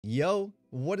Yo,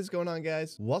 what is going on,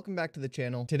 guys? Welcome back to the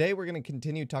channel. Today we're going to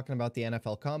continue talking about the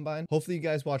NFL Combine. Hopefully you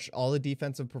guys watched all the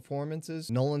defensive performances.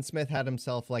 Nolan Smith had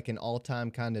himself like an all-time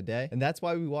kind of day, and that's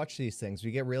why we watch these things. We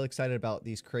get real excited about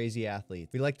these crazy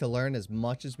athletes. We like to learn as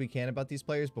much as we can about these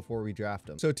players before we draft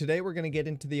them. So today we're going to get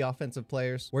into the offensive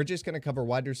players. We're just going to cover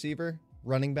wide receiver,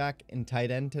 running back, and tight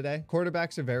end today.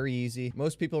 Quarterbacks are very easy.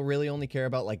 Most people really only care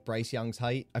about like Bryce Young's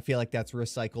height. I feel like that's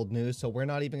recycled news, so we're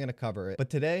not even going to cover it. But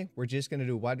today we're just going to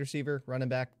do wide receiver, running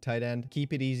back, tight end.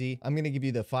 Keep it easy. I'm going to give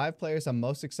you the 5 players I'm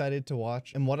most excited to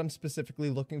watch and what I'm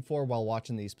specifically looking for while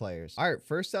watching these players. All right,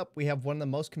 first up, we have one of the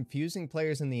most confusing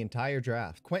players in the entire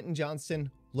draft. Quentin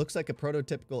Johnston looks like a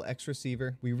prototypical X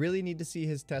receiver. We really need to see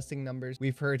his testing numbers.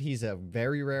 We've heard he's a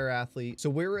very rare athlete, so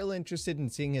we're real interested in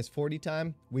seeing his 40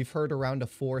 time. We've heard around a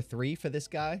 4.3 for this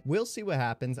guy. We'll see what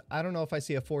happens. I don't know if I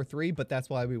see a 4.3, but that's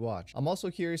why we watch. I'm also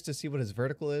curious to see what his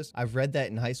vertical is. I've read that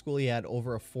in high school he had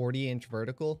over a 40-inch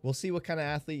vertical. We'll see what kind of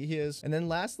athlete he is. And then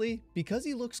lastly, because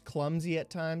he looks clumsy at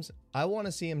times, I want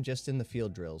to see him just in the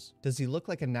field drills. Does he look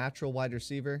like a natural wide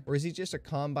receiver, or is he just a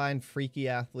combine freaky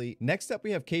athlete? Next up,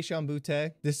 we have Kayshon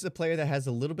Boutte. This is a player that has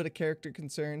a little bit of character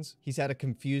concerns. He's had a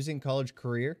confusing college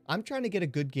career. I'm trying to get a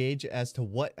good gauge as to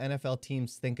what NFL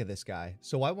teams think of this guy.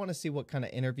 So I want to see what kind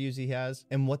of interviews he has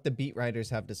and what the beat writers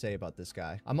have to say about this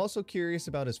guy. I'm also curious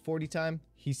about his 40 time.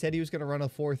 He said he was going to run a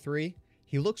 4.3.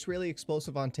 He looks really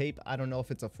explosive on tape. I don't know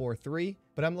if it's a 4.3,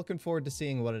 but I'm looking forward to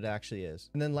seeing what it actually is.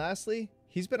 And then lastly,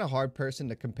 he's been a hard person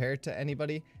to compare to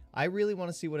anybody. I really want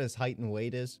to see what his height and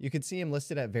weight is. You can see him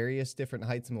listed at various different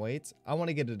heights and weights. I want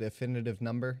to get a definitive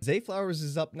number. Zay Flowers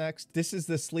is up next. This is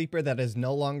the sleeper that is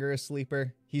no longer a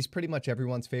sleeper. He's pretty much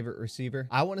everyone's favorite receiver.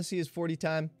 I want to see his 40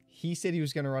 time. He said he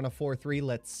was going to run a 4.3.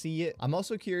 Let's see it. I'm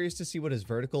also curious to see what his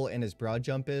vertical and his broad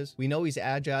jump is. We know he's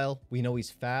agile. We know he's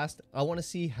fast. I want to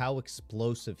see how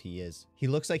explosive he is. He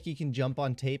looks like he can jump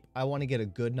on tape. I want to get a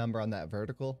good number on that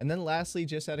vertical. And then lastly,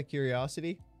 just out of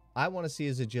curiosity, I want to see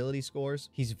his agility scores.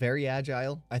 He's very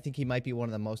agile. I think he might be one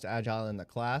of the most agile in the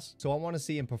class, so I want to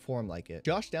see him perform like it.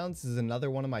 Josh Downs is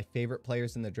another one of my favorite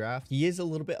players in the draft. He is a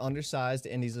little bit undersized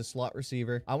and he's a slot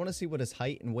receiver. I want to see what his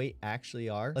height and weight actually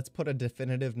are. Let's put a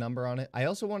definitive number on it. I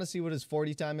also want to see what his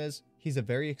 40 time is. He's a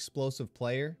very explosive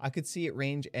player. I could see it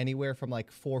range anywhere from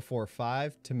like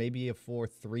 4.45 to maybe a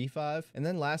 4.35. And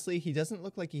then lastly, he doesn't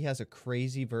look like he has a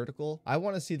crazy vertical. I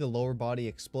want to see the lower body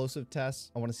explosive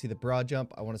tests. I want to see the broad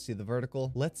jump. I want to see the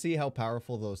vertical. Let's see how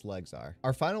powerful those legs are.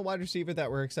 Our final wide receiver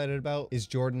that we're excited about is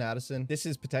Jordan Addison. This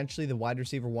is potentially the wide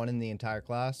receiver 1 in the entire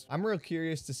class. I'm real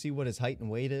curious to see what his height and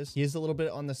weight is. He is a little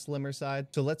bit on the slimmer side,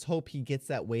 so let's hope he gets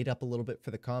that weight up a little bit for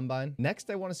the combine.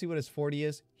 Next, I want to see what his 40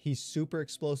 is. He's super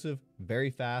explosive, very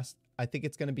fast. I think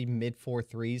it's going to be mid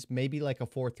 4.3s, maybe like a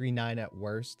 4.39 at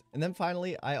worst. And then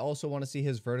finally, I also want to see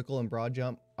his vertical and broad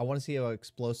jump. I want to see how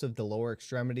explosive the lower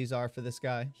extremities are for this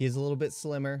guy. He is a little bit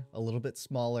slimmer, a little bit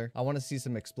smaller. I want to see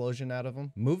some explosion out of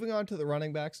him. Moving on to the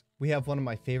running backs, we have one of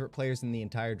my favorite players in the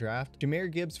entire draft,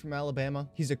 Jahmyr Gibbs from Alabama.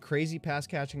 He's a crazy pass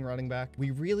catching running back.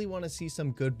 We really want to see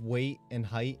some good weight and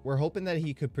height. We're hoping that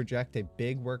he could project a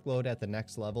big workload at the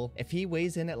next level. If he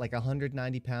weighs in at like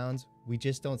 190 pounds, we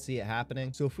just don't see it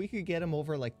happening. So if we could get him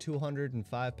over like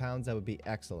 205 pounds, that would be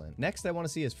excellent. Next, I want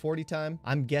to see his 40 time.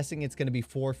 I'm guessing it's going to be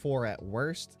 4.4 at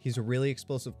worst. He's a really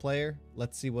explosive player.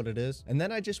 Let's see what it is. And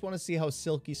then I just want to see how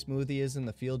silky smooth he is in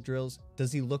the field drills.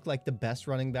 Does he look like the best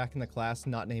running back in the class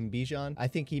not named Bijan? I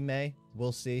think he may.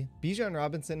 We'll see. Bijan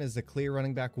Robinson is the clear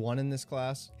running back 1 in this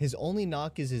class. His only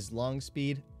knock is his long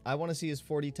speed. I want to see his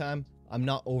 40 time. I'm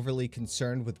not overly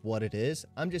concerned with what it is.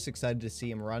 I'm just excited to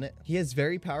see him run it. He has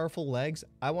very powerful legs.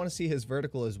 I want to see his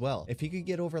vertical as well. If he could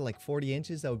get over like 40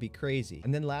 inches, that would be crazy.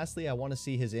 And then lastly, I want to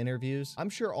see his interviews. I'm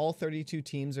sure all 32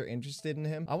 teams are interested in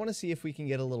him. I want to see if we can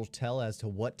get a little tell as to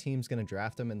what team's going to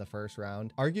draft him in the first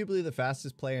round. Arguably the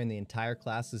fastest player in the entire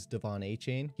class is Devon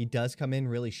Achane. He does come in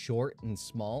really short and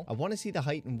small. I want to see the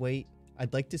height and weight.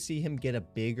 I'd like to see him get a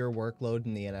bigger workload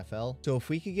in the NFL. So if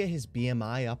we could get his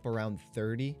BMI up around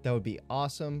 30, that would be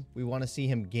awesome. We want to see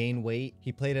him gain weight.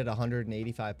 He played at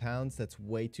 185 pounds. That's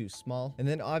way too small. And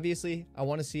then obviously, I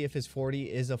want to see if his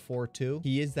 40 is a 4.2.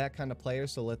 He is that kind of player,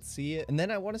 so let's see it. And then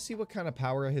I want to see what kind of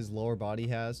power his lower body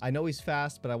has. I know he's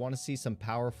fast, but I want to see some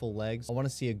powerful legs. I want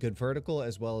to see a good vertical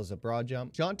as well as a broad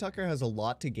jump. Sean Tucker has a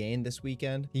lot to gain this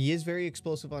weekend. He is very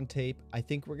explosive on tape. I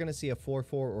think we're going to see a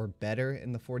 4.4 or better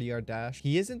in the 40-yard dash.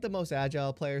 He isn't the most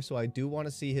agile player, so I do want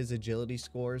to see his agility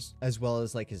scores as well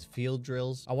as like his field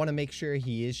drills. I want to make sure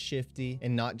he is shifty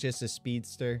and not just a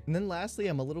speedster. And then lastly,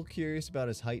 I'm a little curious about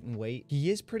his height and weight.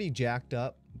 He is pretty jacked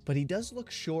up, but he does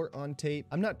look short on tape.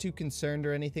 I'm not too concerned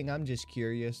or anything. I'm just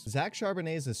curious. Zach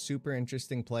Charbonnet is a super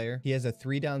interesting player. He has a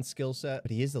 3-down skill set,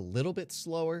 but he is a little bit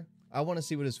slower. I want to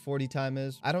see what his 40 time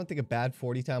is. I don't think a bad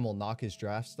 40 time will knock his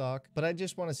draft stock, but I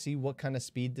just want to see what kind of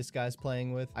speed this guy's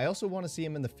playing with. I also want to see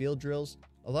him in the field drills.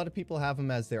 A lot of people have him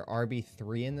as their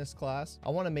RB3 in this class. I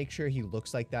want to make sure he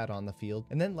looks like that on the field.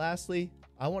 And then lastly,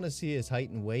 I want to see his height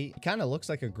and weight. He kind of looks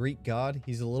like a Greek god.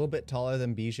 He's a little bit taller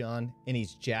than Bijan, and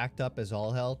he's jacked up as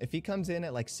all hell. If he comes in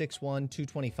at like 6'1",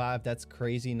 225, that's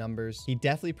crazy numbers. He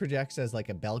definitely projects as like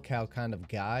a bell cow kind of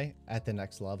guy at the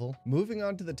next level. Moving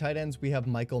on to the tight ends, we have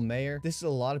Michael Mayer. This is a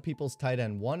lot of people's tight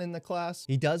end 1 in the class.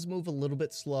 He does move a little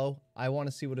bit slow. I want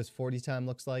to see what his 40 time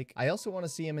looks like. I also want to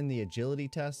see him in the agility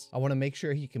tests. I want to make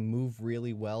sure he can move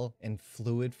really well and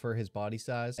fluid for his body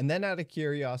size. And then out of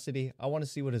curiosity, I want to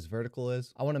see what his vertical is.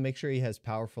 I want to make sure he has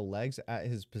powerful legs at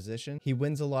his position. He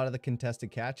wins a lot of the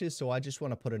contested catches, so I just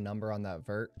want to put a number on that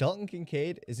vert. Dalton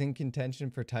Kincaid is in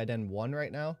contention for tight end 1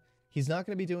 right now. He's not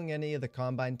going to be doing any of the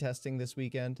combine testing this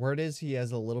weekend. Word is he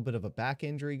has a little bit of a back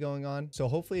injury going on, so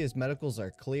hopefully his medicals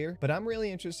are clear. But I'm really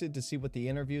interested to see what the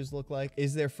interviews look like.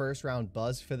 Is there first round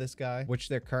buzz for this guy, which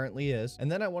there currently is?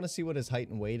 And then I want to see what his height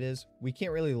and weight is. We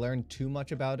can't really learn too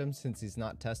much about him since he's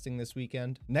not testing this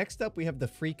weekend. Next up, we have the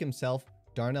freak himself,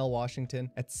 Darnell Washington,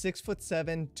 at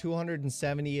 6'7",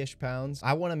 270-ish pounds.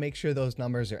 I want to make sure those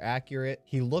numbers are accurate.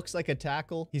 He looks like a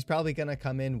tackle. He's probably going to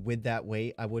come in with that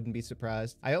weight. I wouldn't be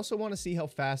surprised. I also want to see how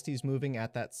fast he's moving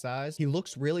at that size. He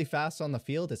looks really fast on the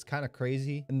field. It's kind of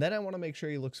crazy. And then I want to make sure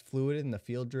he looks fluid in the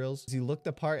field drills. Does he look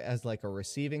the part as like a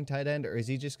receiving tight end, or is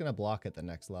he just going to block at the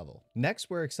next level? Next,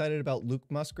 we're excited about Luke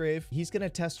Musgrave. He's going to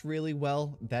test really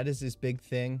well. That is his big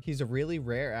thing. He's a really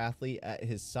rare athlete at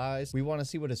his size. We want to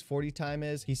see what his 40 time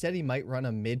is. He said he might run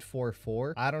a mid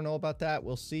 4.4. I don't know about that.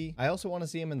 We'll see. I also want to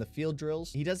see him in the field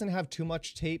drills. He doesn't have too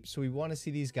much tape, so we want to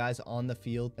see these guys on the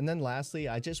field. And then lastly,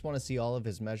 I just want to see all of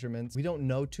his measurements. We don't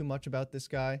know too much about this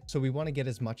guy, so we want to get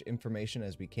as much information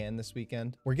as we can this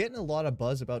weekend. We're getting a lot of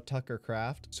buzz about Tucker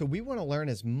Kraft, so we want to learn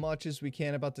as much as we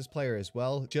can about this player as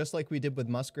well, just like we did with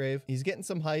Musgrave. He's getting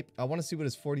some hype. I want to see what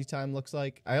his 40 time looks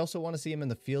like. I also want to see him in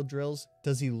the field drills.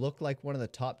 Does he look like one of the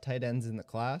top tight ends in the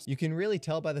class? You can really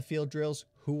tell by the field drills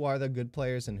who are the good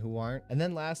players and who aren't. And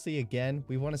then lastly, again,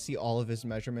 we want to see all of his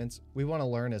measurements. We want to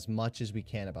learn as much as we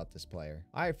can about this player.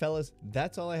 All right, fellas,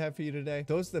 that's all I have for you today.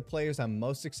 Those are the players I'm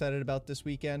most excited about this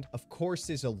weekend. Of course,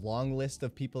 there's a long list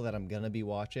of people that I'm going to be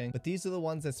watching, but these are the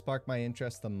ones that spark my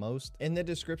interest the most. In the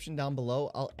description down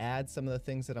below, I'll add some of the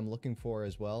things that I'm looking for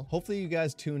as well. Hopefully you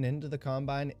guys tune into the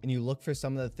combine and you look for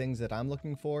some of the things that I'm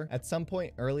looking for. At some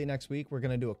point early next week, we're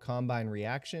going to do a combine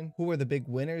reaction. Who are the big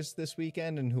winners this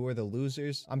weekend and who are the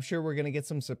losers? I'm sure we're going to get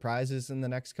some surprises in the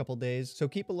next couple days, so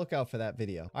keep a lookout for that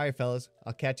video. All right, fellas,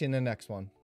 I'll catch you in the next one.